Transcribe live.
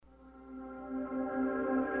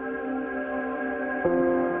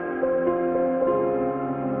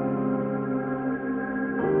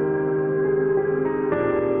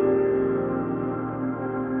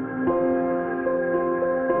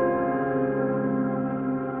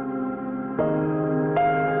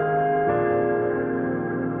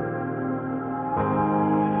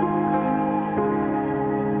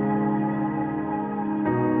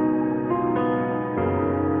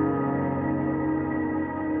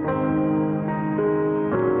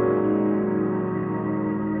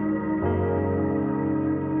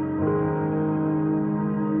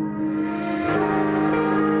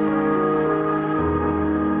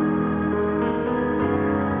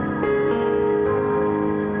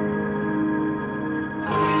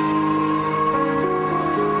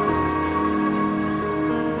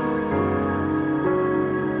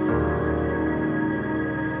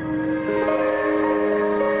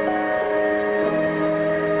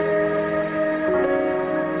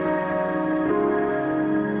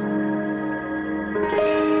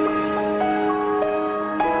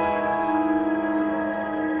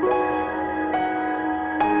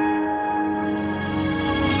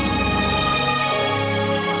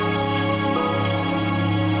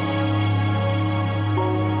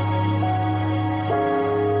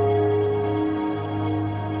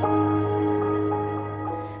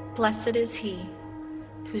Blessed is he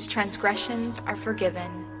whose transgressions are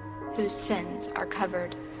forgiven, whose sins are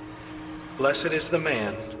covered. Blessed is the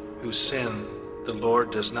man whose sin the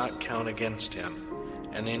Lord does not count against him,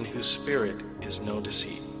 and in whose spirit is no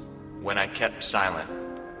deceit. When I kept silent,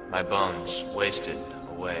 my bones wasted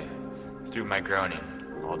away through my groaning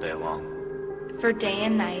all day long. For day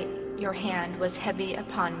and night your hand was heavy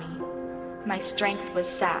upon me. My strength was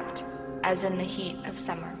sapped as in the heat of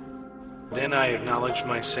summer. Then I acknowledged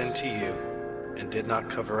my sin to you and did not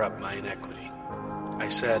cover up my iniquity. I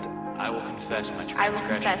said, I will confess my transgressions. I will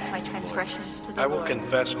confess my transgressions to the I Lord. will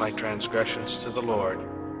confess my transgressions to the Lord.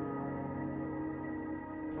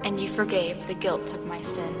 And you forgave the guilt of my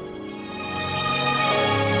sin.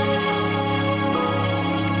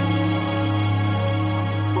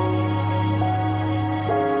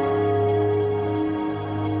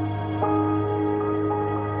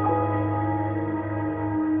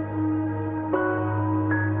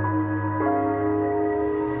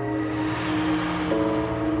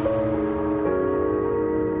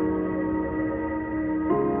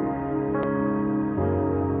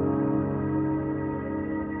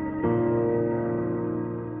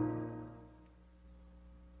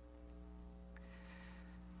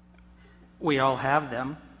 We all have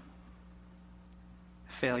them,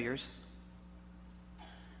 failures,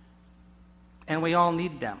 and we all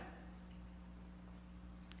need them,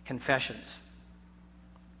 confessions.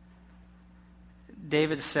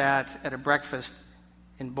 David sat at a breakfast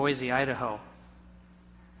in Boise, Idaho.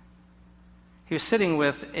 He was sitting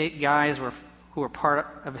with 8 guys who were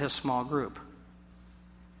part of his small group,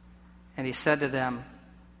 and he said to them,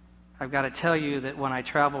 I've got to tell you that when I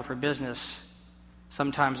travel for business,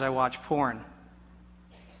 sometimes I watch porn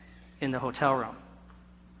in the hotel room.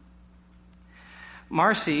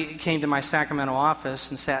 Marcy came to my Sacramento office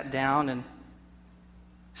and sat down and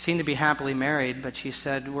seemed to be happily married, but she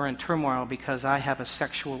said, we're in turmoil because I have a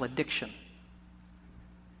sexual addiction.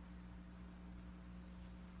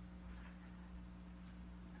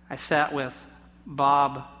 I sat with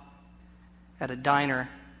Bob at a diner,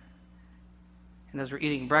 and as we're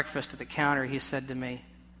eating breakfast at the counter, he said to me,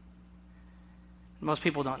 most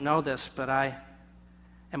people don't know this, but I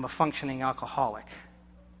am a functioning alcoholic,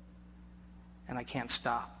 and I can't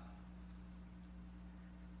stop.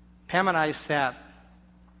 Pam and I sat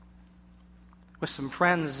with some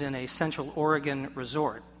friends in a Central Oregon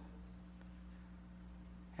resort,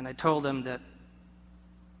 and I told them that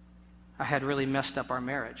I had really messed up our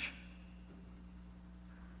marriage.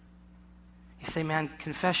 You say, man,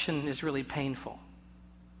 confession is really painful.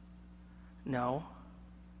 No.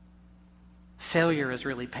 Failure is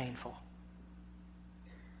really painful.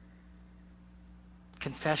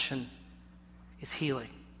 Confession is healing.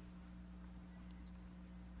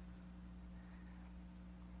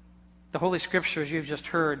 The Holy Scriptures you've just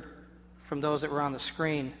heard from those that were on the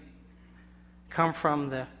screen come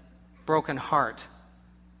from the broken heart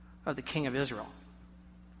of the King of Israel,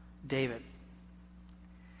 David.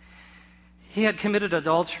 He had committed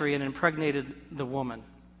adultery and impregnated the woman.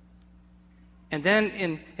 And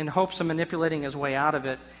then, in hopes of manipulating his way out of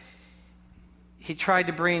it, he tried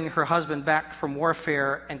to bring her husband back from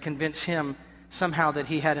warfare and convince him somehow that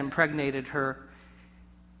he had impregnated her,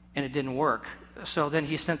 and it didn't work. So then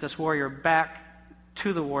he sent this warrior back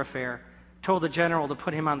to the warfare, told the general to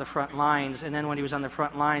put him on the front lines, and then when he was on the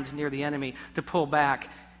front lines near the enemy, to pull back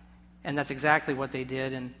And that's exactly what they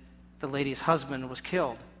did, and the lady's husband was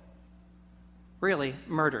killed. Really,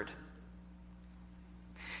 murdered.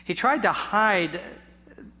 He tried to hide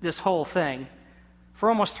this whole thing for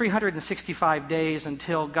almost 365 days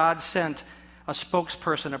until God sent a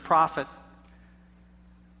spokesperson, a prophet,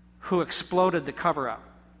 who exploded the cover-up.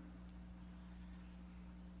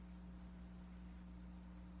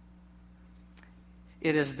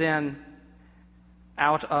 It is then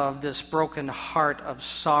out of this broken heart of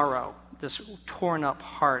sorrow, this torn up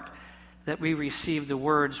heart, that we receive the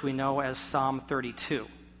words we know as Psalm 32.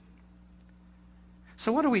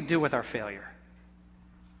 So what do we do with our failure?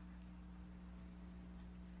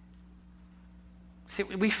 See,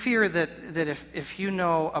 we fear that if you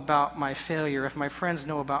know about my failure, if my friends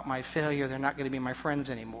know about my failure, they're not going to be my friends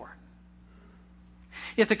anymore.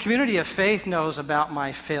 If the community of faith knows about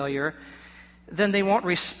my failure, then they won't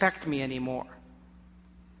respect me anymore.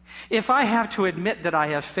 If I have to admit that I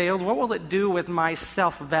have failed, what will it do with my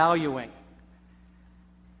self-valuing?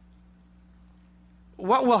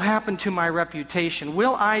 What will happen to my reputation?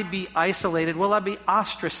 Will I be isolated? Will I be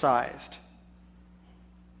ostracized?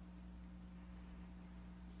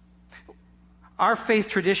 Our faith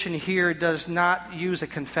tradition here does not use a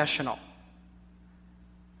confessional.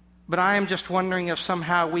 But I am just wondering if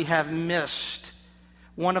somehow we have missed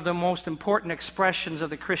one of the most important expressions of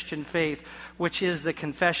the Christian faith, which is the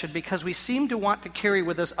confession, because we seem to want to carry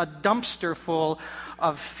with us a dumpster full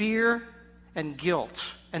of fear and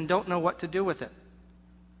guilt and don't know what to do with it.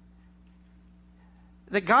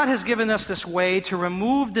 That God has given us this way to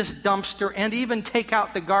remove this dumpster and even take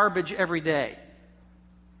out the garbage every day.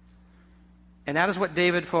 And that is what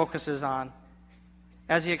David focuses on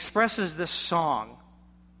as he expresses this song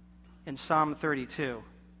in Psalm 32.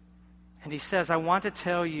 And he says, I want to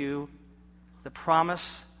tell you the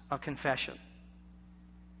promise of confession.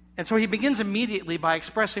 And so he begins immediately by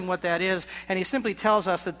expressing what that is, and he simply tells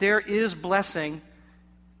us that there is blessing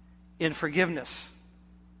in forgiveness.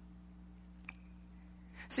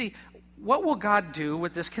 See, what will God do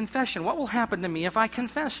with this confession? What will happen to me if I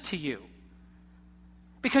confess to you?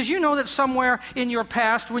 Because you know that somewhere in your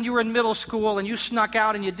past, when you were in middle school and you snuck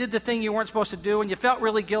out and you did the thing you weren't supposed to do and you felt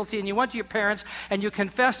really guilty and you went to your parents and you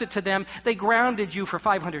confessed it to them, they grounded you for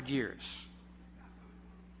 500 years.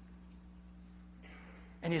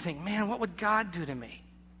 And you think, man, what would God do to me?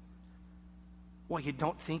 Well, you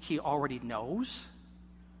don't think he already knows?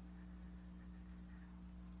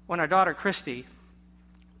 When our daughter Christy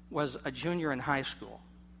was a junior in high school,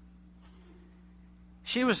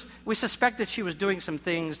 we suspected she was doing some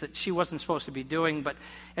things that she wasn't supposed to be doing,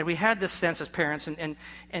 and we had this sense as parents, and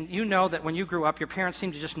you know that when you grew up, your parents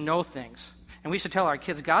seemed to just know things. And we used to tell our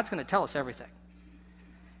kids, God's going to tell us everything.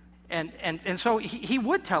 And so he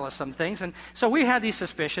would tell us some things, and so we had these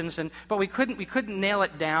suspicions, but we couldn't nail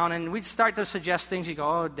it down, and we'd start to suggest things. You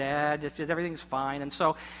go, oh, Dad, everything's fine. And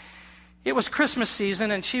so it was Christmas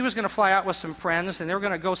season, and she was going to fly out with some friends, and they were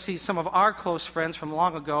going to go see some of our close friends from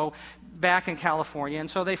long ago back in California. And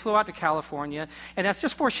so they flew out to California, and that's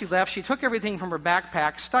just before she left. She took everything from her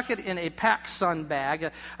backpack, stuck it in a PacSun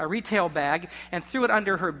bag, a retail bag, and threw it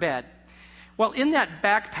under her bed. Well, in that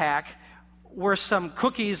backpack were some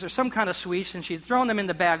cookies or some kind of sweets, and she'd thrown them in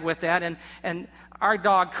the bag with that. And our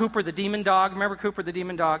dog, Cooper the demon dog, remember Cooper the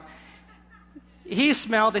demon dog? He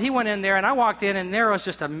smelled it. He went in there, and I walked in, and there was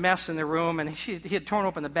just a mess in the room, and he had torn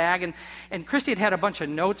open the bag, and Christy had a bunch of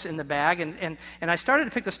notes in the bag, and I started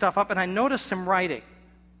to pick the stuff up, and I noticed some writing.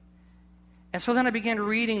 And so then I began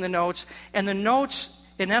reading the notes, and the notes,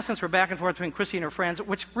 in essence, were back and forth between Christy and her friends,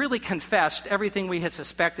 which really confessed everything we had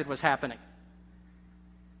suspected was happening.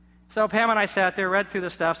 So Pam and I sat there, read through the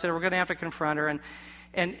stuff, said we're going to have to confront her,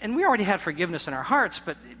 and we already had forgiveness in our hearts,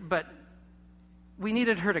 but we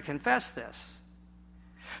needed her to confess this.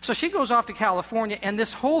 So she goes off to California, and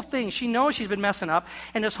this whole thing, she knows she's been messing up,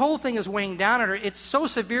 and this whole thing is weighing down on her. It so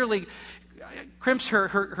severely crimps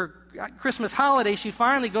her Christmas holiday, she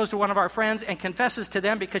finally goes to one of our friends and confesses to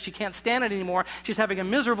them because she can't stand it anymore. She's having a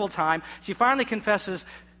miserable time. She finally confesses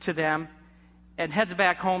to them and heads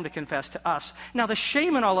back home to confess to us. Now, the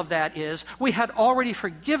shame in all of that is we had already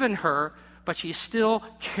forgiven her, but she still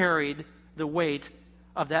carried the weight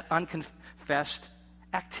of that unconfessed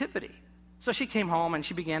activity. So she came home and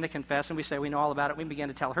she began to confess, and we say, we know all about it. We began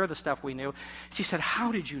to tell her the stuff we knew. She said,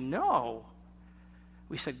 how did you know?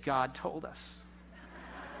 We said, God told us.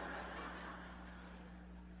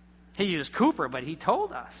 He used Cooper, but he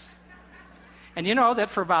told us. And you know that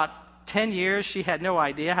for about 10 years she had no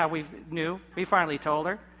idea how we knew. We finally told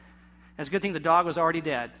her. It's a good thing the dog was already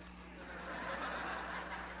dead.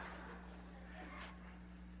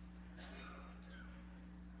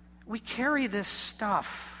 We carry this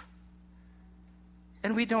stuff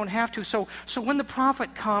And we don't have to. So when the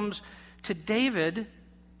prophet comes to David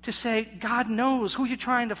to say, God knows who you're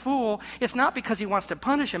trying to fool, it's not because he wants to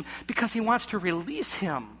punish him, because he wants to release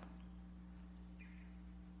him.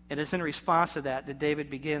 It is in response to that David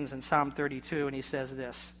begins in Psalm 32, and he says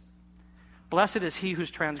this: Blessed is he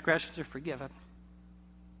whose transgressions are forgiven,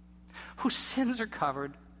 whose sins are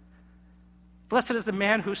covered. Blessed is the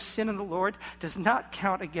man whose sin in the Lord does not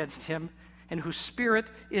count against him, and whose spirit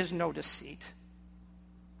is no deceit.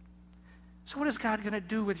 So what is God going to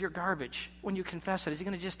do with your garbage when you confess it? Is he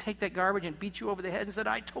going to just take that garbage and beat you over the head and say,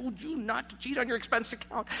 I told you not to cheat on your expense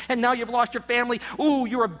account, and now you've lost your family. Ooh,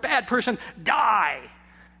 you're a bad person. Die.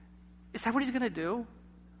 Is that what he's going to do?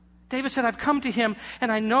 David said, I've come to him,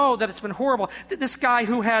 and I know that it's been horrible. This guy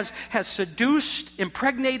who has seduced,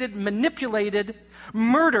 impregnated, manipulated,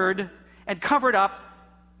 murdered, and covered up,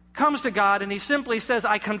 comes to God, and he simply says,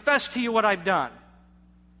 I confess to you what I've done.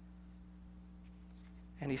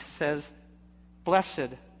 And he says, blessed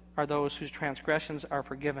are those whose transgressions are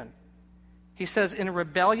forgiven. He says, in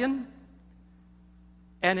rebellion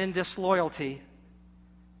and in disloyalty,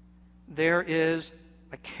 there is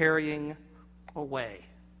a carrying away.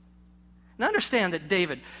 Now understand that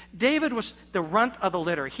David was the runt of the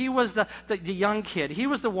litter. He was the young kid. He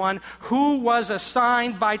was the one who was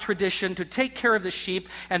assigned by tradition to take care of the sheep,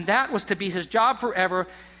 and that was to be his job forever.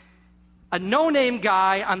 A no-name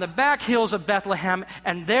guy on the back hills of Bethlehem,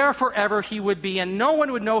 and there forever he would be, and no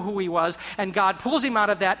one would know who he was, and God pulls him out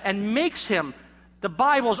of that and makes him the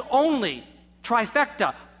Bible's only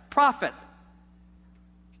trifecta: prophet,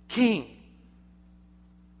 king,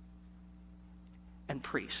 and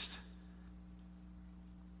priest.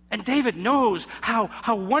 And David knows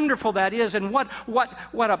how wonderful that is, and what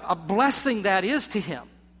a blessing that is to him.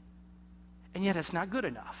 And yet it's not good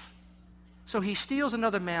enough. So he steals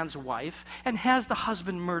another man's wife and has the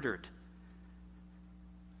husband murdered.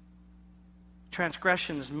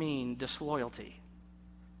 Transgressions mean disloyalty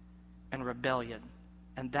and rebellion.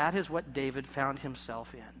 And that is what David found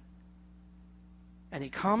himself in. And he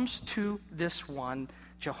comes to this one,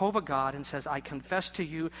 Jehovah God, and says, I confess to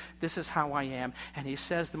you, this is how I am. And he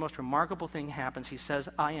says the most remarkable thing happens. He says,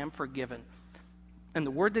 I am forgiven. And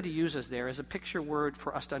the word that he uses there is a picture word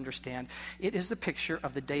for us to understand. It is the picture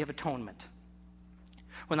of the Day of Atonement.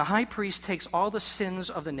 When the high priest takes all the sins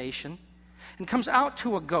of the nation and comes out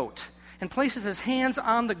to a goat and places his hands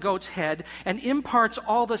on the goat's head and imparts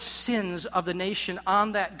all the sins of the nation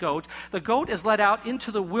on that goat, the goat is led out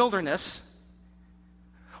into the wilderness,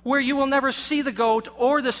 where you will never see the goat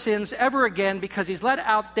or the sins ever again, because he's led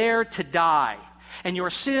out there to die. And your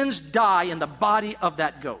sins die in the body of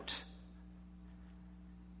that goat.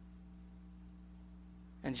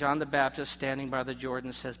 And John the Baptist, standing by the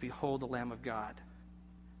Jordan, says, behold the Lamb of God,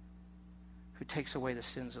 who takes away the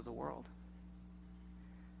sins of the world.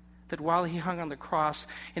 That while he hung on the cross,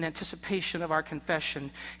 in anticipation of our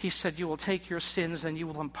confession, he said, you will take your sins and you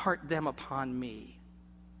will impart them upon me.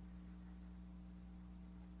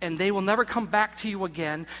 And they will never come back to you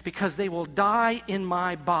again, because they will die in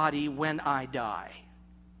my body when I die.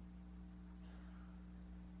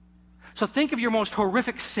 So think of your most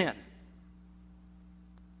horrific sin.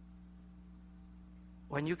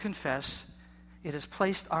 When you confess, it is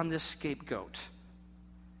placed on this scapegoat,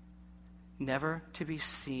 never to be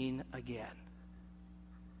seen again.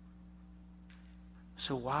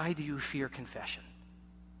 So why do you fear confession?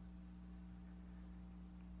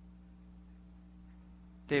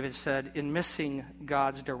 David said, in missing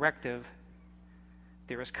God's directive,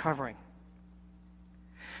 there is covering.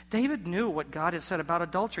 David knew what God had said about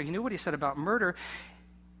adultery. He knew what he said about murder,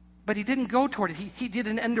 but he didn't go toward it. He did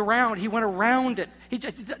an end around. He went around it. He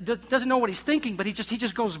just doesn't know what he's thinking, but he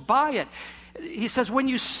just goes by it. He says, when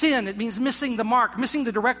you sin, it means missing the mark, missing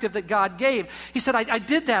the directive that God gave. He said, I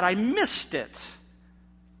did that. I missed it.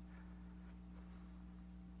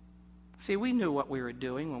 See, we knew what we were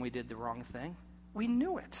doing when we did the wrong thing. We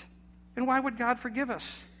knew it. And why would God forgive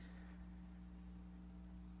us?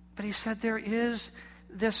 But he said there is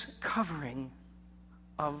this covering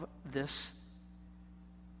of this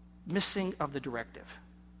missing of the directive.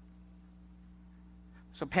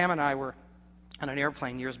 So Pam and I were on an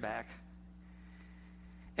airplane years back.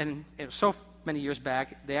 And it was so many years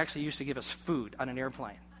back, they actually used to give us food on an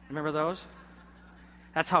airplane. Remember those?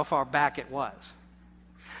 That's how far back it was.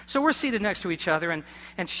 So we're seated next to each other,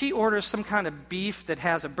 and she orders some kind of beef that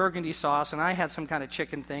has a burgundy sauce, and I had some kind of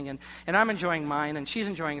chicken thing, and I'm enjoying mine, and she's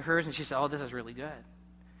enjoying hers, and she said, oh, this is really good.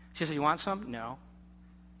 She said, you want some? No.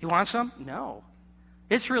 You want some? No.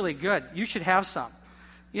 It's really good. You should have some.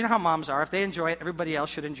 You know how moms are. If they enjoy it, everybody else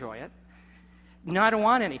should enjoy it. No, I don't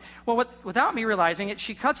want any. Well, without me realizing it,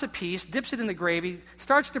 she cuts a piece, dips it in the gravy,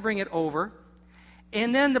 starts to bring it over,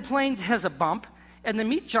 and then the plane has a bump, and the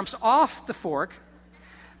meat jumps off the fork,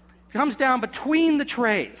 comes down between the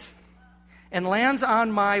trays, and lands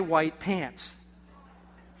on my white pants.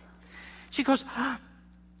 She goes,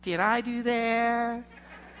 did I do that?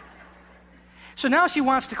 So now she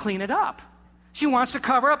wants to clean it up. She wants to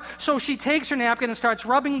cover up. So she takes her napkin and starts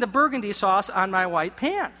rubbing the burgundy sauce on my white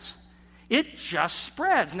pants. It just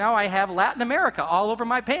spreads. Now I have Latin America all over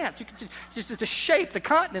my pants. You can just the shape, the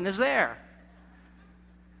continent is there.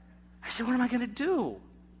 I said, what am I going to do?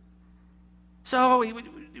 So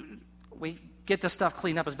we get the stuff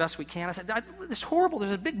cleaned up as best we can. I said, this is horrible.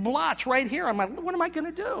 There's a big blotch right here. What am I going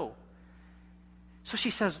to do? So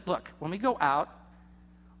she says, look, when we go out,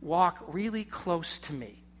 walk really close to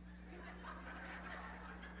me.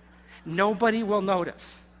 Nobody will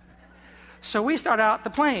notice. So we start out the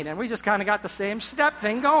plane, and we just kind of got the same step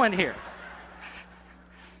thing going here.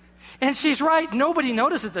 And she's right. Nobody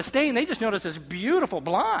notices the stain. They just notice this beautiful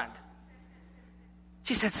blonde.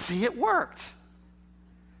 She said, see, it worked.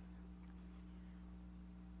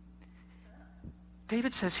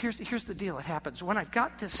 David says, here's the deal. It happens. When I've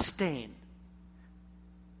got this stain,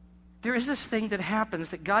 there is this thing that happens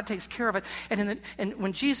that God takes care of it. And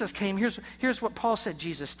when Jesus came, here's what Paul said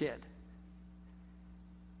Jesus did.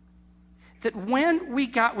 That when we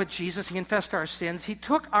got with Jesus, he confessed our sins, he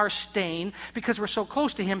took our stain, because we're so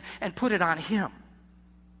close to him, and put it on him.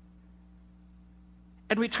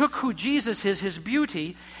 And we took who Jesus is, his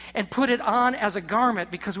beauty, and put it on as a garment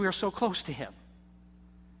because we are so close to him.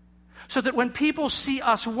 So that when people see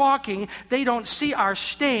us walking, they don't see our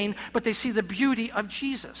stain, but they see the beauty of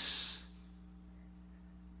Jesus.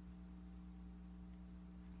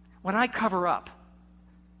 When I cover up,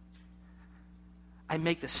 I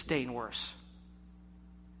make the stain worse.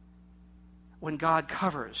 When God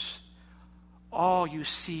covers, all you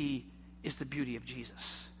see is the beauty of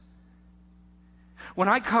Jesus. When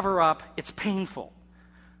I cover up, it's painful.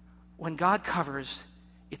 When God covers,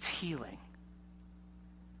 it's healing.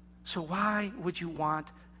 So why would you want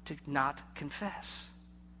to not confess?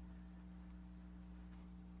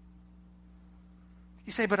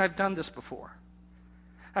 You say, but I've done this before.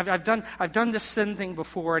 I've done this sin thing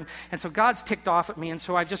before, and so God's ticked off at me, and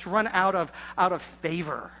so I've just run out of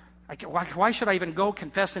favor. Why should I even go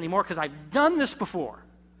confess anymore? Because I've done this before.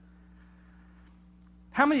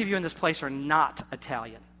 How many of you in this place are not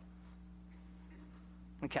Italian?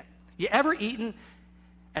 Okay. You ever eaten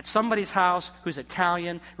at somebody's house who's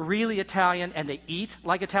Italian, really Italian, and they eat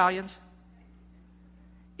like Italians?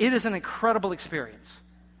 It is an incredible experience.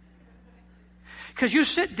 Because you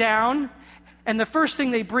sit down, and the first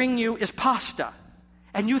thing they bring you is pasta,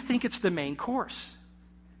 and you think it's the main course.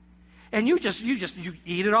 And you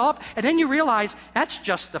eat it all up, and then you realize that's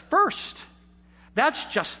just the first. That's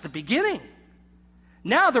just the beginning.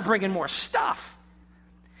 Now they're bringing more stuff.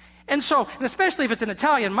 And especially if it's an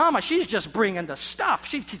Italian mama, she's just bringing the stuff.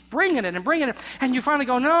 She keeps bringing it and bringing it, and you finally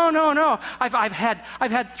go, no. I've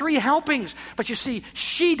had 3 helpings, but you see,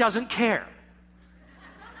 she doesn't care.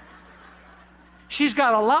 She's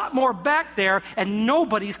got a lot more back there, and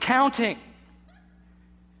nobody's counting.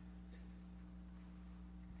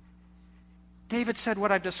 David said,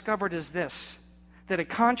 what I've discovered is this, that in a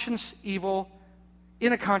conscious evil,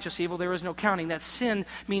 there is no counting. That sin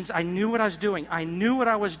means I knew what I was doing. I knew what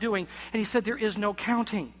I was doing. And he said, there is no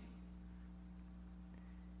counting.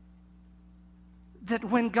 That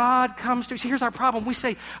when God comes to, see, here's our problem. We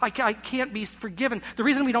say, I can't be forgiven. The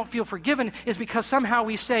reason we don't feel forgiven is because somehow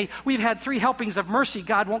we say, we've had 3 helpings of mercy.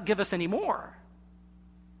 God won't give us any more.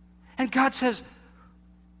 And God says,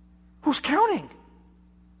 who's counting?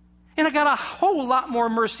 And I got a whole lot more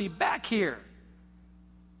mercy back here.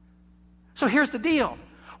 So here's the deal.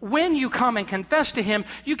 When you come and confess to him,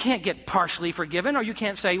 you can't get partially forgiven, or you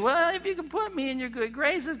can't say, well, if you can put me in your good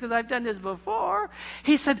graces because I've done this before.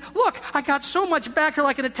 He said, look, I got so much back here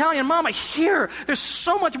like an Italian mama. Here, there's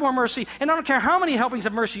so much more mercy, and I don't care how many helpings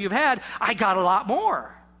of mercy you've had, I got a lot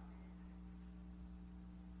more.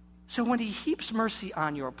 So when he heaps mercy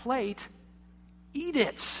on your plate, eat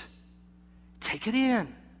it. Take it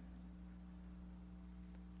in.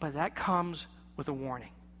 But that comes with a warning.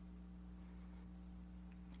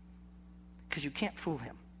 Because you can't fool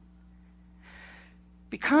him.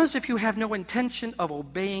 Because if you have no intention of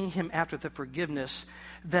obeying him after the forgiveness,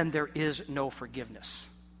 then there is no forgiveness.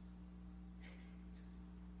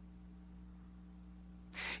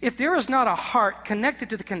 If there is not a heart connected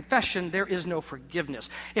to the confession, there is no forgiveness.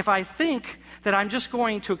 If I think that I'm just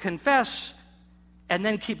going to confess and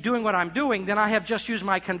then keep doing what I'm doing, then I have just used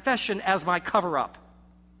my confession as my cover-up.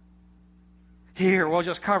 Here, we'll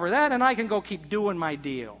just cover that and I can go keep doing my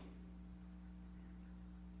deal.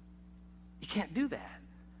 You can't do that.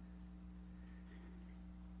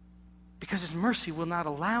 Because His mercy will not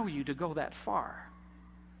allow you to go that far.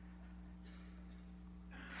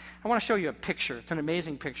 I want to show you a picture. It's an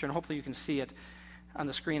amazing picture, and hopefully you can see it on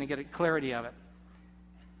the screen and get a clarity of it.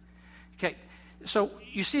 Okay, so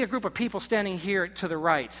you see a group of people standing here to the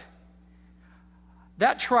right.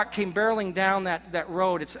 That truck came barreling down that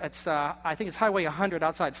road. I think it's Highway 100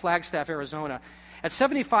 outside Flagstaff, Arizona. At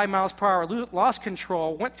 75 miles per hour, lost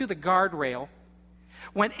control, went through the guardrail,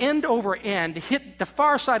 went end over end, hit the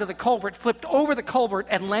far side of the culvert, flipped over the culvert,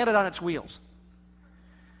 and landed on its wheels.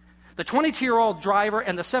 The 22-year-old driver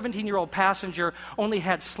and the 17-year-old passenger only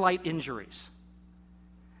had slight injuries.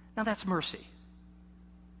 Now that's mercy.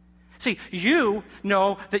 See, you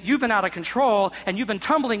know that you've been out of control and you've been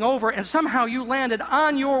tumbling over and somehow you landed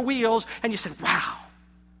on your wheels and you said, wow,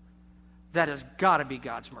 that has got to be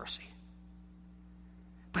God's mercy.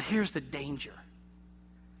 But here's the danger.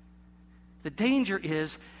 The danger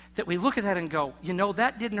is that we look at that and go, you know,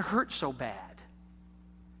 that didn't hurt so bad.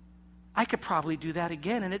 I could probably do that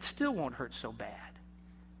again and it still won't hurt so bad.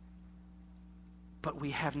 But we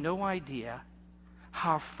have no idea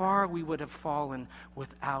how far we would have fallen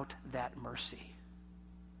without that mercy.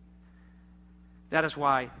 That is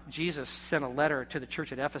why Jesus sent a letter to the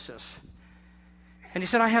church at Ephesus. And He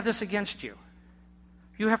said, I have this against you.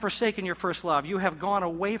 You have forsaken your first love. You have gone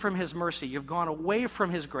away from His mercy. You've gone away from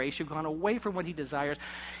His grace. You've gone away from what He desires.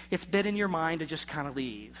 It's been in your mind to just kind of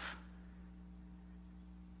leave.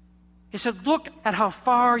 He said, look at how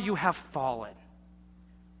far you have fallen.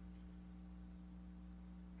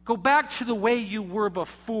 Go back to the way you were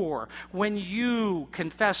before when you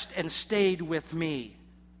confessed and stayed with me.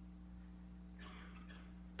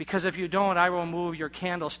 Because if you don't, I will move your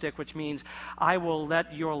candlestick, which means I will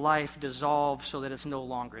let your life dissolve so that it's no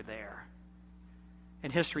longer there.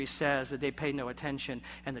 And history says that they paid no attention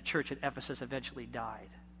and the church at Ephesus eventually died.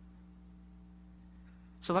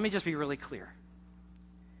 So let me just be really clear.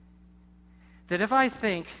 That if I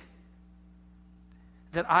think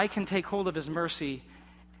that I can take hold of His mercy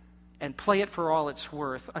and play it for all it's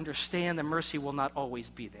worth, understand the mercy will not always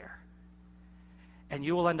be there. And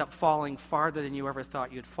you will end up falling farther than you ever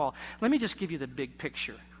thought you'd fall. Let me just give you the big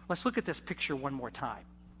picture. Let's look at this picture one more time.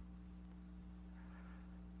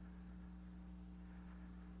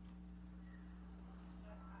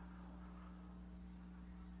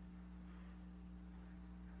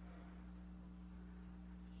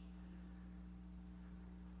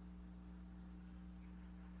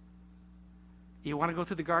 You want to go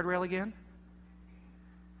through the guardrail again?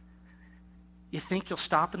 You think you'll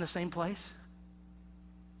stop in the same place?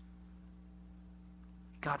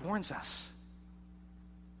 God warns us.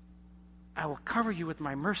 I will cover you with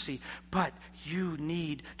my mercy, but you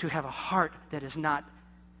need to have a heart that is not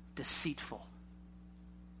deceitful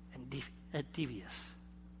and devious.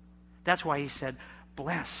 That's why He said,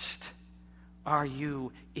 blessed are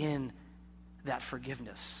you in that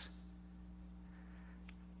forgiveness.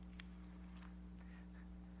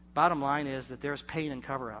 Bottom line is that there's pain and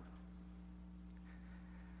cover-up.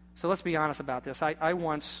 So let's be honest about this. I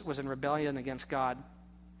once was in rebellion against God,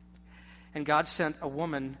 and God sent a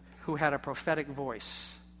woman who had a prophetic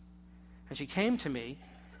voice. And she came to me,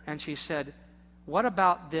 and she said, what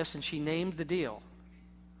about this? And she named the deal.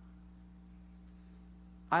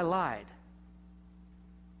 I lied.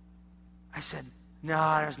 I said,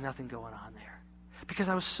 no, there's nothing going on there. Because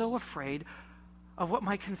I was so afraid of what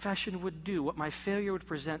my confession would do, what my failure would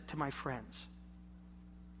present to my friends.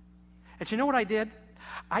 And you know what I did?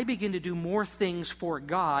 I began to do more things for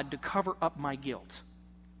God to cover up my guilt.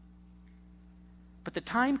 But the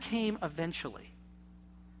time came eventually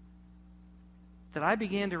that I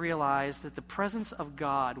began to realize that the presence of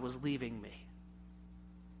God was leaving me.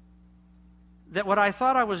 That what I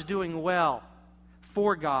thought I was doing well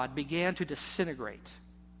for God began to disintegrate.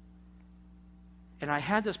 And I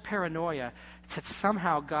had this paranoia that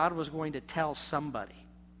somehow God was going to tell somebody,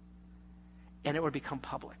 and it would become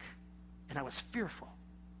public. And I was fearful.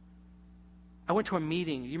 I went to a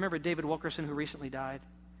meeting. You remember David Wilkerson, who recently died?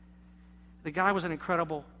 The guy was an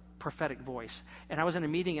incredible prophetic voice. And I was in a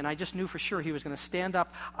meeting, and I just knew for sure he was going to stand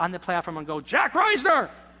up on the platform and go, Jack Reisner,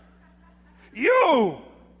 you!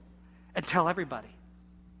 And tell everybody.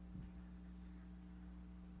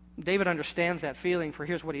 David understands that feeling, for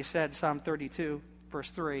here's what he said, Psalm 32,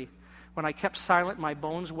 verse 3. When I kept silent, my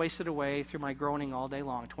bones wasted away through my groaning all day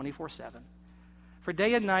long, 24/7. For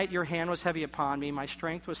day and night your hand was heavy upon me. My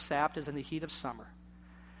strength was sapped as in the heat of summer.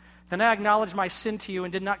 Then I acknowledged my sin to you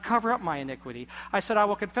and did not cover up my iniquity. I said, I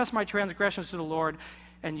will confess my transgressions to the Lord,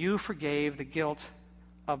 and you forgave the guilt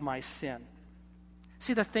of my sin.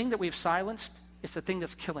 See, the thing that we've silenced is the thing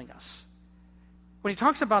that's killing us. When he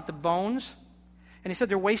talks about the bones, and he said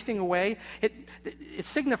they're wasting away, it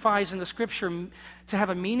signifies in the Scripture to have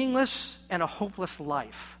a meaningless and a hopeless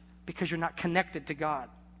life because you're not connected to God.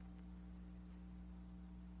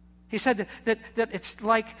 He said that it's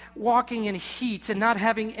like walking in heat and not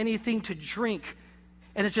having anything to drink,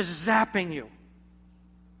 and it's just zapping you.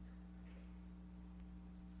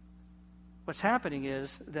 What's happening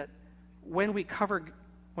is that when we cover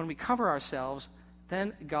ourselves,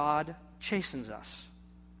 then God chastens us.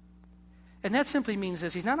 And that simply means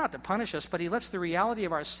this: he's not out to punish us, but he lets the reality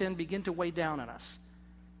of our sin begin to weigh down on us.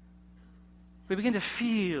 We begin to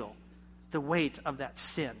feel the weight of that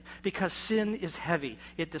sin, because sin is heavy.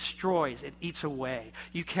 It destroys. It eats away.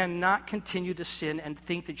 You cannot continue to sin and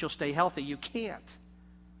think that you'll stay healthy. You can't.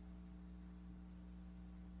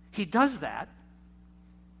 He does that.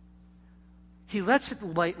 He lets it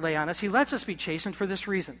lay on us. He lets us be chastened for this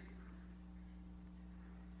reason.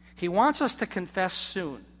 He wants us to confess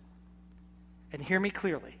soon. And hear me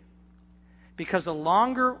clearly. Because the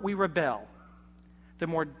longer we rebel, the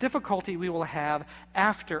more difficulty we will have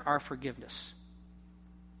after our forgiveness.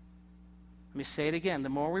 Let me say it again. The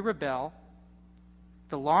more we rebel,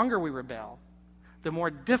 the longer we rebel, the more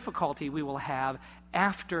difficulty we will have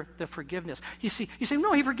after the forgiveness. You say,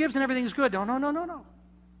 no, he forgives and everything's good. No.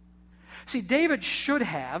 See, David should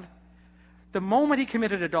have, the moment he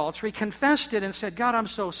committed adultery, confessed it and said, God, I'm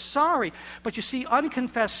so sorry. But you see,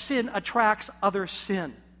 unconfessed sin attracts other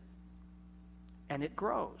sin. And it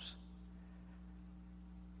grows.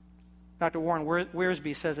 Dr. Warren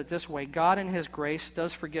Wiersbe says it this way: God in his grace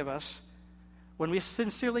does forgive us when we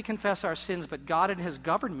sincerely confess our sins, but God in his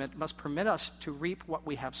government must permit us to reap what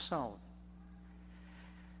we have sown.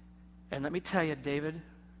 And let me tell you, David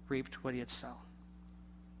reaped what he had sown.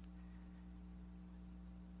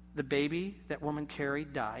 The baby that woman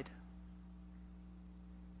carried died.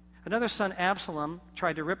 Another son, Absalom,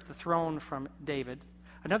 tried to rip the throne from David.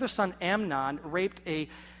 Another son, Amnon, raped a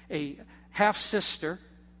half-sister.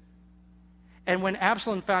 And when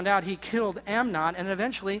Absalom found out, he killed Amnon, and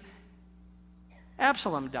eventually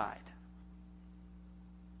Absalom died.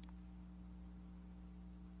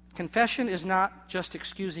 Confession is not just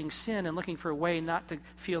excusing sin and looking for a way not to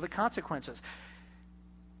feel the consequences.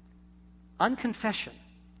 Unconfession,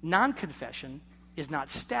 non-confession, is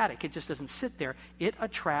not static. It just doesn't sit there. It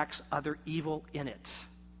attracts other evil in it.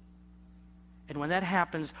 And when that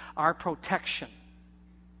happens, our protection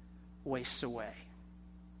wastes away.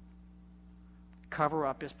 Cover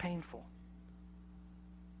up is painful.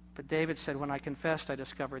 But David said, when I confessed, I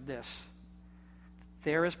discovered this: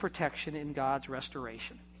 there is protection in God's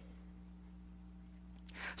restoration.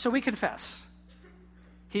 So we confess.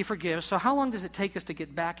 He forgives. So how long does it take us to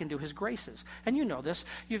get back into his graces? And you know this.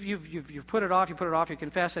 You've put it off, you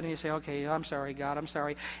confess it, and you say, okay, I'm sorry, God, I'm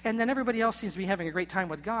sorry. And then everybody else seems to be having a great time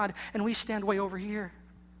with God, and we stand way over here.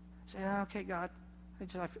 Say, okay, God,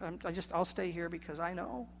 I'll stay here because I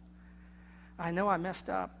know I messed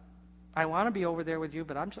up. I want to be over there with you,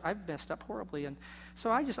 but I've messed up horribly. And so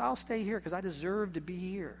I'll stay here because I deserve to be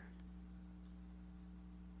here.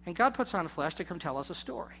 And God puts on flesh to come tell us a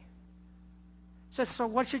story. So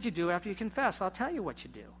what should you do after you confess? I'll tell you what you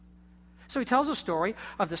do. So he tells a story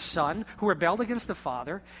of the son who rebelled against the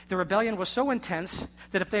father. The rebellion was so intense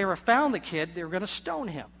that if they ever found the kid, they were going to stone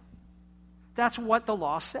him. That's what the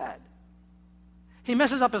law said. He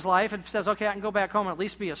messes up his life and says, okay, I can go back home and at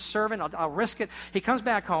least be a servant. I'll risk it. He comes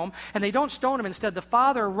back home, and they don't stone him. Instead, the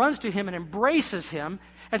father runs to him and embraces him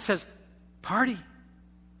and says, party.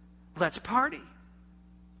 Let's party.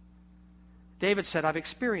 David said, I've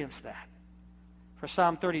experienced that. For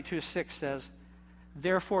Psalm 32:6 says,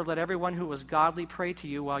 therefore let everyone who is godly pray to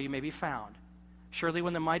you while you may be found. Surely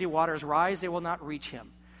when the mighty waters rise, they will not reach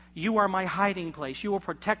him. You are my hiding place. You will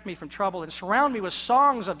protect me from trouble and surround me with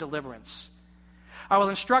songs of deliverance. I will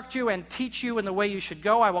instruct you and teach you in the way you should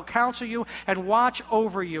go. I will counsel you and watch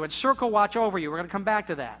over you, and circle watch over you. We're going to come back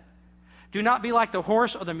to that. Do not be like the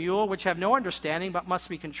horse or the mule, which have no understanding, but must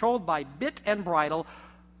be controlled by bit and bridle,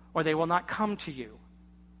 or they will not come to you.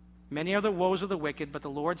 Many are the woes of the wicked, but the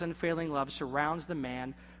Lord's unfailing love surrounds the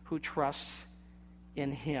man who trusts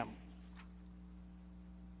in him.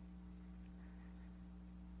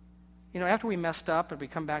 You know, after we messed up and we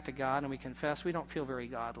come back to God and we confess, we don't feel very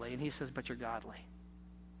godly. And he says, but you're godly.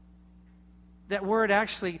 That word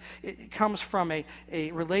actually it comes from a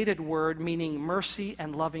related word meaning mercy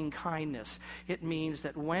and loving kindness. It means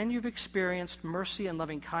that when you've experienced mercy and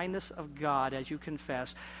loving kindness of God as you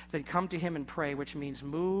confess, then come to him and pray, which means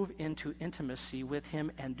move into intimacy with him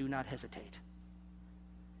and do not hesitate.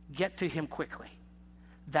 Get to him quickly.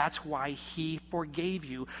 That's why he forgave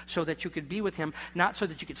you, so that you could be with him, not so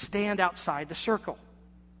that you could stand outside the circle.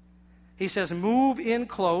 He says, move in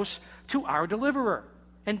close to our deliverer,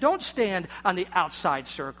 and don't stand on the outside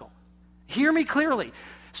circle. Hear me clearly.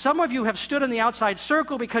 Some of you have stood in the outside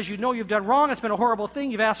circle because you know you've done wrong. It's been a horrible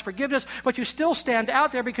thing. You've asked forgiveness, but you still stand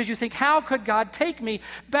out there because you think, how could God take me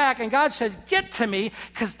back? And God says, get to me,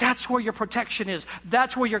 because that's where your protection is.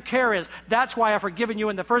 That's where your care is. That's why I've forgiven you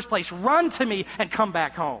in the first place. Run to me and come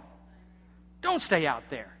back home. Don't stay out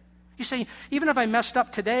there. You say, even if I messed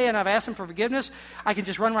up today and I've asked him for forgiveness, I can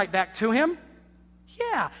just run right back to him?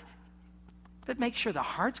 Yeah, but make sure the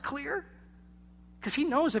heart's clear, because he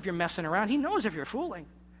knows if you're messing around. He knows if you're fooling.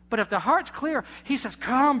 But if the heart's clear, he says,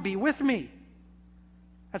 come, be with me.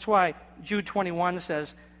 That's why Jude 21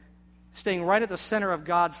 says, staying right at the center of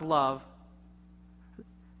God's love,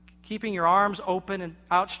 keeping your arms open and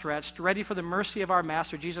outstretched, ready for the mercy of our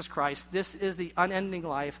Master, Jesus Christ. This is the unending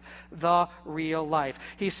life, the real life.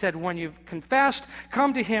 He said, when you've confessed,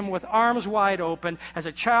 come to him with arms wide open, as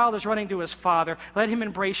a child is running to his father. Let him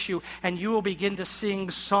embrace you, and you will begin to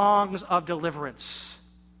sing songs of deliverance.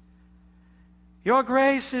 Your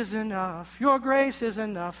grace is enough. Your grace is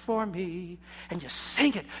enough for me. And you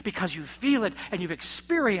sing it because you feel it and you've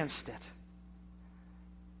experienced it.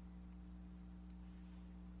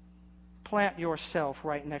 Plant yourself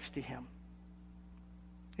right next to him.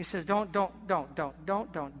 He says, don't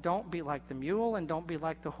be like the mule and don't be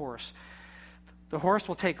like the horse. The horse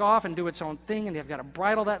will take off and do its own thing, and you've got to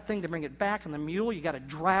bridle that thing to bring it back, and the mule you got to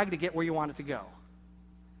drag to get where you want it to go.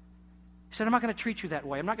 He said, I'm not going to treat you that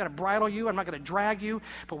way. I'm not going to bridle you. I'm not going to drag you.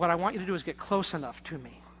 But what I want you to do is get close enough to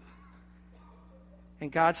me. And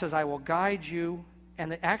God says, I will guide you. And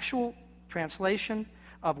the actual translation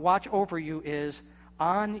of watch over you is,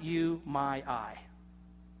 on you my eye.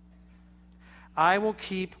 I will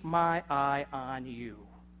keep my eye on you.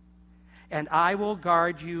 And I will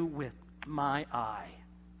guard you with my eye.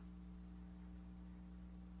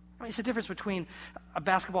 I mean, it's the difference between a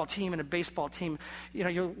basketball team and a baseball team. You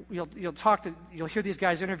know, you'll hear these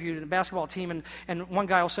guys interviewed in a basketball team, and one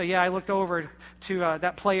guy will say, yeah, I looked over to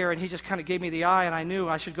that player, and he just kind of gave me the eye, and I knew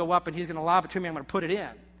I should go up, and he's going to lob it to me. I'm going to put it in,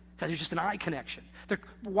 because there's just an eye connection.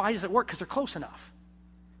 Why does it work? Because they're close enough.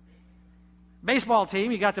 Baseball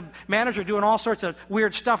team, you got the manager doing all sorts of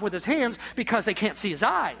weird stuff with his hands because they can't see his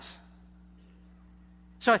eyes.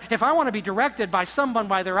 So if I want to be directed by someone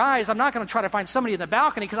by their eyes, I'm not going to try to find somebody in the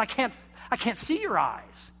balcony because I can't see your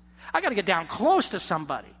eyes. I got to get down close to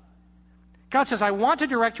somebody. God says, I want to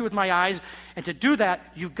direct you with my eyes, and to do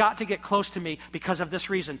that, you've got to get close to me because of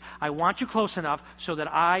this reason. I want you close enough so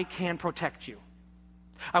that I can protect you.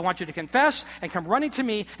 I want you to confess and come running to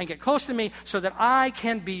me and get close to me so that I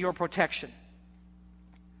can be your protection.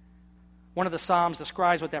 One of the Psalms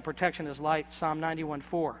describes what that protection is like, Psalm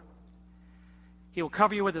 91:4. He will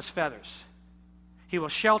cover you with his feathers. He will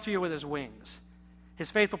shelter you with his wings.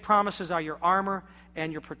 His faithful promises are your armor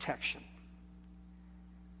and your protection.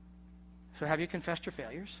 So have you confessed your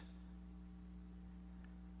failures?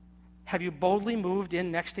 Have you boldly moved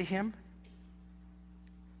in next to him?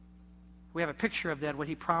 We have a picture of that, what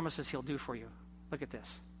he promises he'll do for you. Look at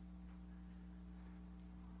this.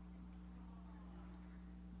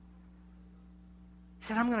 He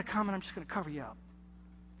said, I'm going to come and I'm just going to cover you up.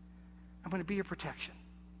 I'm going to be your protection.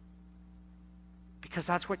 Because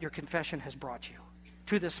that's what your confession has brought you,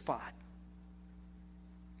 to this spot.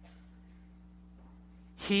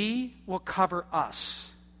 He will cover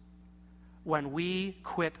us when we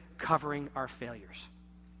quit covering our failures.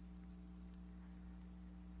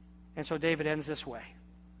 And so David ends this way.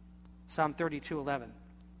 Psalm 32:11.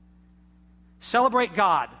 Celebrate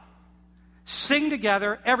God. Sing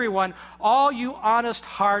together, everyone, all you honest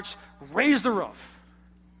hearts, raise the roof.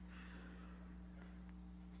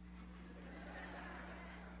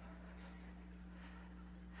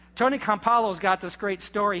 Tony Campolo's got this great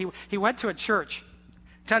story. He went to a church.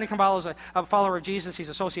 Tony Campolo is a follower of Jesus. He's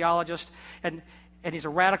a sociologist, and he's a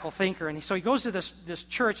radical thinker. And so he goes to this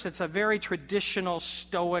church that's a very traditional,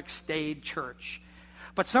 stoic, staid church.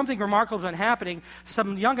 But something remarkable has been happening.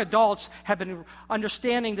 Some young adults have been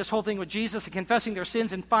understanding this whole thing with Jesus and confessing their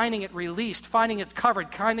sins and finding it released, finding it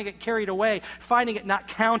covered, finding it carried away, finding it not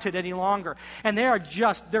counted any longer. And they're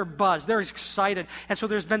buzzed, they're excited. And so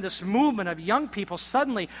there's been this movement of young people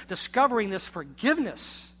suddenly discovering this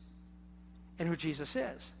forgiveness in who Jesus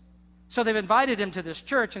is. So they've invited him to this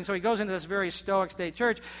church, and so he goes into this very stoic state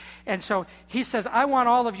church. And so he says, I want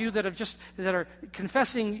all of you that are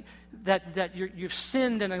confessing that you've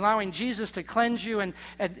sinned and allowing Jesus to cleanse you, and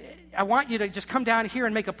I want you to just come down here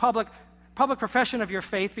and make a public public profession of your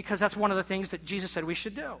faith, because that's one of the things that Jesus said we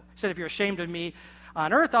should do. He said, if you're ashamed of me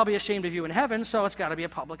on earth, I'll be ashamed of you in heaven, so it's got to be a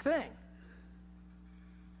public thing.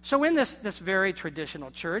 So in this very traditional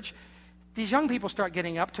church, these young people start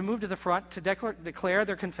getting up to move to the front to declare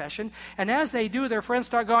their confession, and as they do, their friends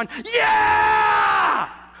start going, yeah!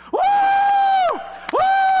 Woo!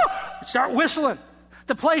 Woo! Start whistling.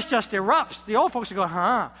 The place just erupts. The old folks are going,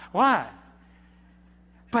 huh? What?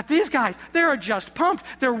 But these guys, they're just pumped.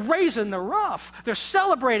 They're raising the rough. They're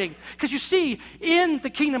celebrating. Because you see, in the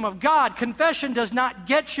kingdom of God, confession does not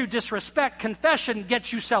get you disrespect. Confession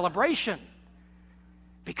gets you celebration.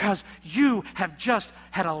 Because you have just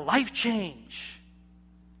had a life change.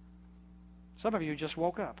 Some of you just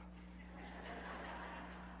woke up.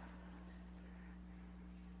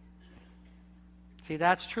 See,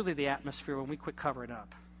 that's truly the atmosphere when we quit covering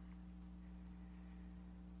up.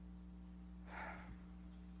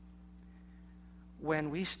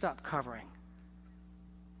 When we stop covering,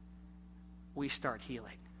 we start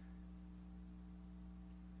healing.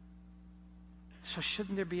 So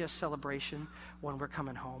shouldn't there be a celebration when we're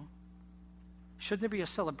coming home? Shouldn't there be a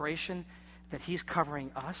celebration that he's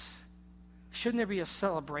covering us? Shouldn't there be a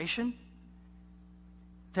celebration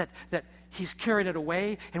that he's carried it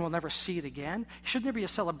away and we'll never see it again? Shouldn't there be a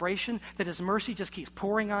celebration that his mercy just keeps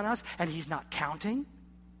pouring on us and he's not counting?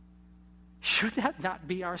 Should that not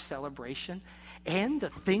be our celebration and the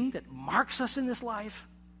thing that marks us in this life?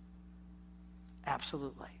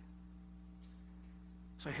 Absolutely.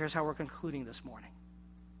 So here's how we're concluding this morning.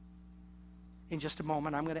 In just a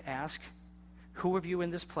moment, I'm going to ask who of you in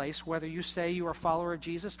this place, whether you say you are a follower of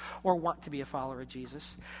Jesus or want to be a follower of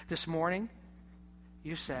Jesus, this morning,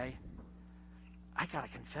 you say, I got to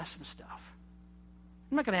confess some stuff.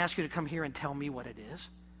 I'm not going to ask you to come here and tell me what it is,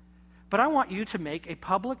 but I want you to make a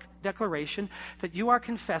public declaration that you are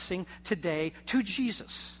confessing today to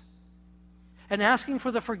Jesus and asking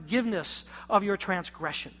for the forgiveness of your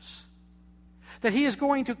transgressions, that he is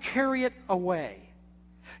going to carry it away.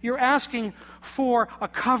 You're asking for a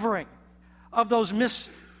covering of those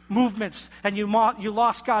mismovements and you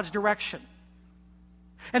lost God's direction.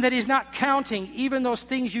 And that he's not counting even those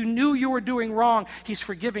things you knew you were doing wrong. He's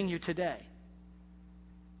forgiving you today.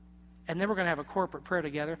 And then we're going to have a corporate prayer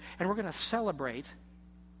together, and we're going to celebrate,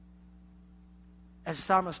 as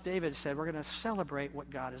Psalmist David said, we're going to celebrate what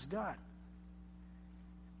God has done.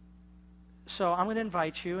 So I'm going to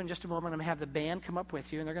invite you, in just a moment, I'm going to have the band come up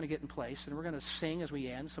with you, and they're going to get in place, and we're going to sing as we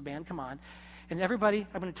end. So band, come on. And everybody,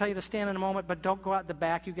 I'm going to tell you to stand in a moment, but don't go out the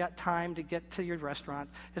back. You've got time to get to your restaurant.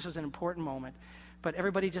 This is an important moment. But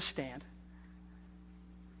everybody just stand.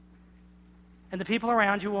 And the people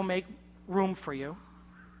around you will make room for you.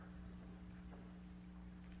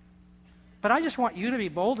 But I just want you to be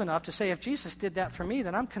bold enough to say, if Jesus did that for me,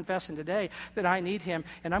 then I'm confessing today that I need him,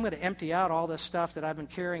 and I'm going to empty out all this stuff that I've been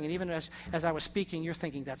carrying. And even as I was speaking, you're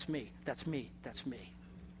thinking, that's me, that's me, that's me.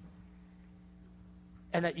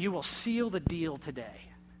 And that you will seal the deal today.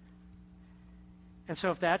 And so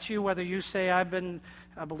if that's you, whether you say, I've been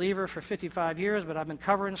a believer for 55 years, but I've been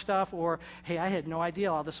covering stuff, or, hey, I had no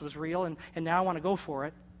idea all this was real, and now I want to go for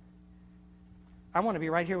it. I want to be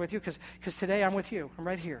right here with you, because today I'm with you. I'm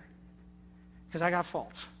right here. Because I got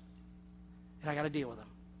faults, and I got to deal with them.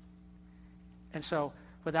 And so,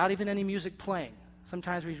 without even any music playing,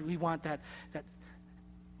 sometimes we want that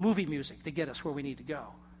movie music to get us where we need to go.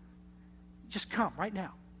 Just come right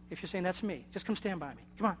now. If you're saying, that's me, just come stand by me.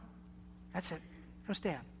 Come on. That's it. Come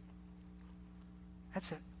stand. That's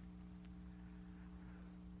it.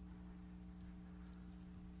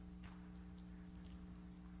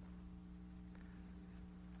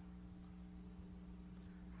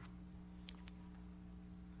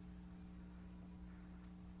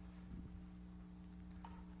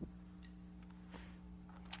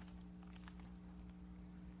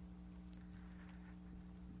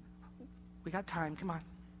 We got time. Come on.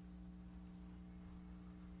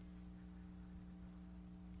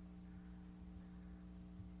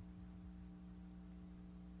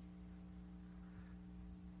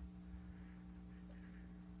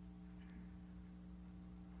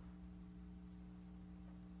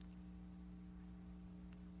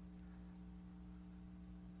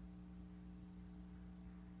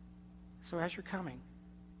 So as you're coming,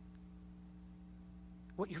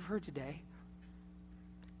 what you've heard today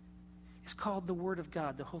is called the Word of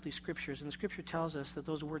God, the Holy Scriptures. And the Scripture tells us that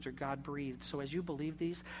those words are God-breathed. So as you believe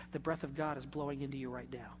these, the breath of God is blowing into you right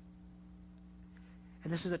now.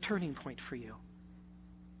 And this is a turning point for you.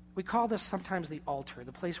 We call this sometimes the altar,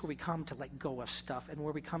 the place where we come to let go of stuff and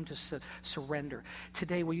where we come to surrender.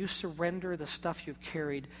 Today, will you surrender the stuff you've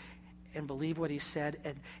carried and believe what he said.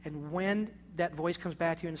 And when that voice comes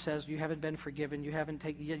back to you and says, you haven't been forgiven, you haven't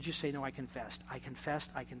taken, you just say, no, I confessed. I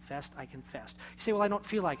confessed, I confessed, I confessed. You say, well, I don't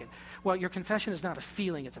feel like it. Well, your confession is not a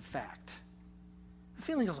feeling, it's a fact. The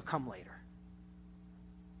feeling will come later.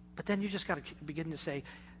 But then you just got to begin to say,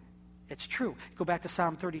 it's true. Go back to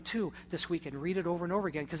Psalm 32 this week and read it over and over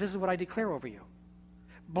again, because this is what I declare over you.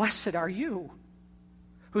 Blessed are you,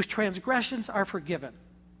 whose transgressions are forgiven,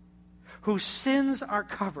 whose sins are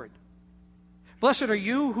covered. Blessed are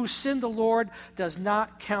you whose sin the Lord does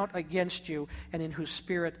not count against you, and in whose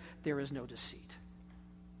spirit there is no deceit.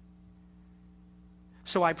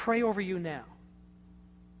 So I pray over you now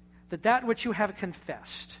that which you have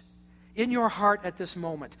confessed in your heart at this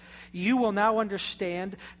moment, you will now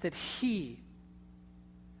understand that he,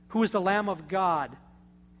 who is the Lamb of God,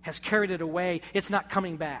 has carried it away. It's not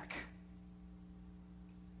coming back.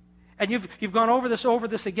 And you've gone over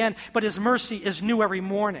this again, but his mercy is new every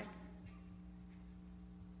morning.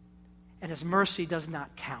 And his mercy does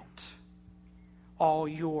not count all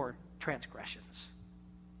your transgressions.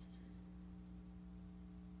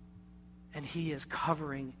 And he is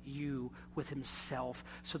covering you with himself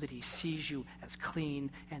so that he sees you as clean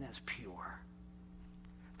and as pure.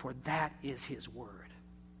 For that is his word.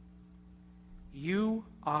 You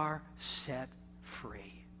are set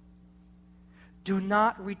free. Do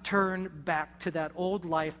not return back to that old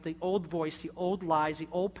life, the old voice, the old lies, the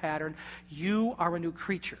old pattern. You are a new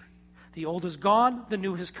creature. The old is gone, the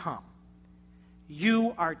new has come.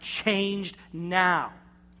 You are changed now.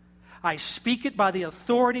 I speak it by the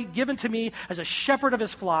authority given to me as a shepherd of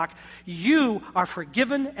his flock. You are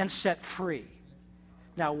forgiven and set free.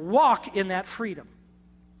 Now walk in that freedom.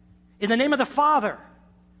 In the name of the Father,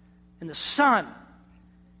 and the Son,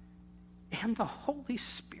 and the Holy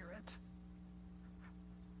Spirit.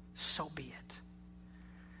 So be it.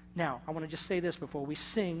 Now, I want to just say this before we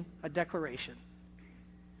sing a declaration.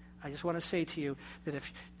 I just want to say to you that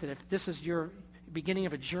if this is your beginning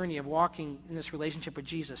of a journey of walking in this relationship with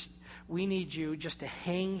Jesus, we need you just to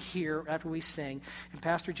hang here after we sing. And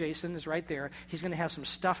Pastor Jason is right there. He's going to have some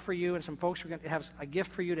stuff for you, and some folks are going to have a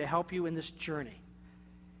gift for you to help you in this journey.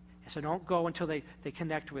 And so don't go until they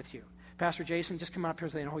connect with you. Pastor Jason, just come up here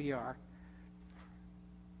so they know who you are.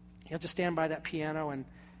 He'll just stand by that piano and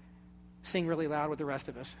sing really loud with the rest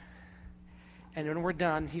of us. And when we're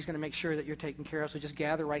done, he's going to make sure that you're taken care of. So just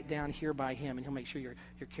gather right down here by him, and he'll make sure you're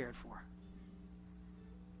cared for.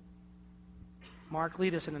 Mark,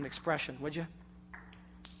 lead us in an expression, would you?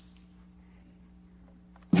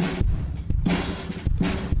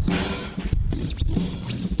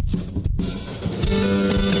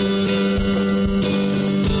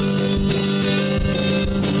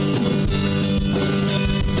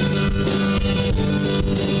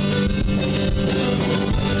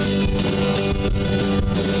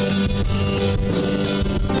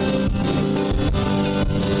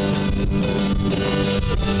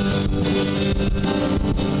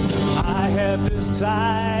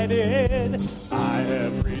 I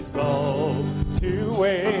have resolved to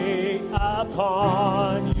wait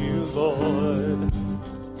upon you, Lord.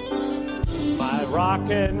 My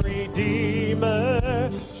rock and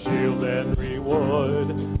redeemer, shield and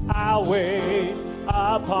reward, I'll wait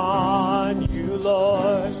upon you,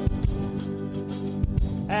 Lord.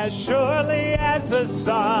 As surely as the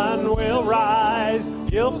sun will rise,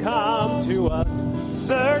 you'll come to us,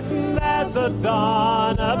 certain as the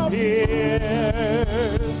dawn appears.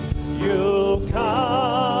 You'll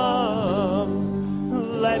come,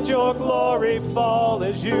 let your glory fall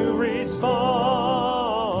as you respond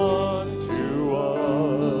to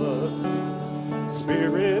us.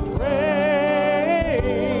 Spirit rain,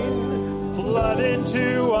 flood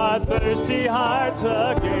into our thirsty hearts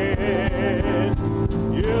again.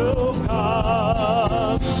 You'll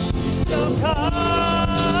come, you'll come.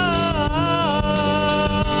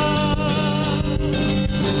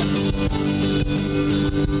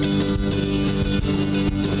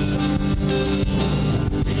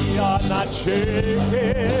 We are not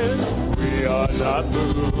shaken, we are not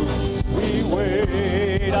moved. We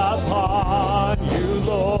wait upon you,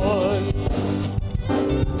 Lord.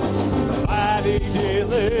 Mighty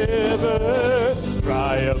deliver,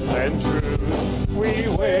 triumph and truth. We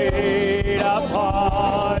wait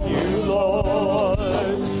upon you,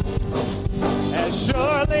 Lord. As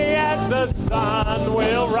surely as the sun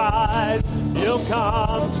will rise, you'll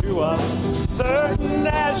come to us, certain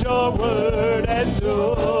as your word endures.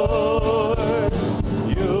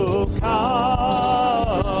 You'll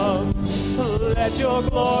come, let your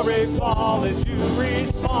glory fall as you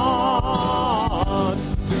respond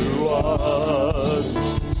to us.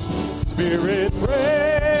 Spirit rain,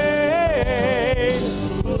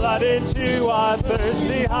 flood into our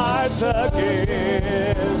thirsty hearts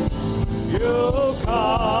again. You'll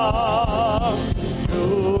come,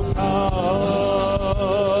 you'll come.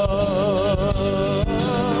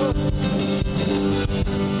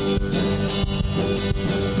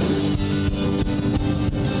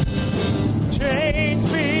 Chains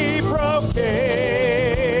be broken,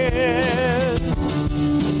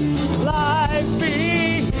 lives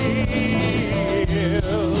be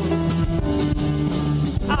healed,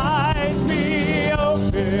 eyes be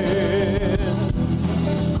open,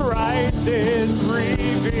 Christ is revealed.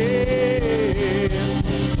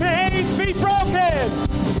 Chains be broken,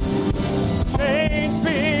 chains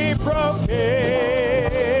be broken,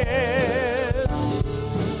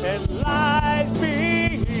 and lives be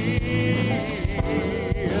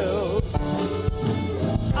healed,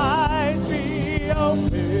 eyes be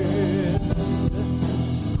open,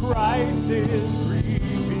 Christ is revealed.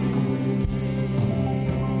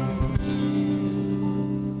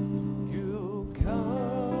 You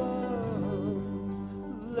come,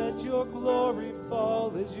 let your glory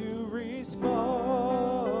fall as you respond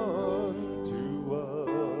to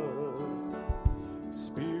us.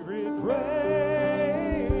 Spirit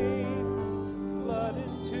rain, flood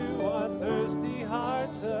into our thirsty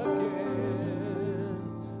hearts again.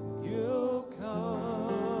 You'll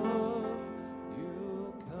come,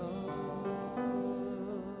 you'll come.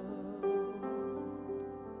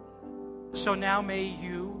 So now may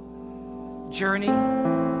you journey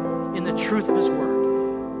in the truth of His Word.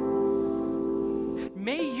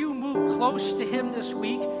 May you move close to Him this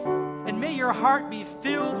week, and may your heart be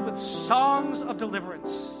filled with songs of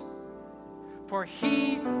deliverance. For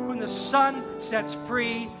he whom the Son sets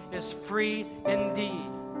free is free indeed.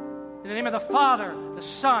 In the name of the Father, the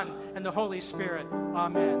Son, and the Holy Spirit.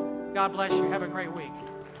 Amen. God bless you. Have a great week.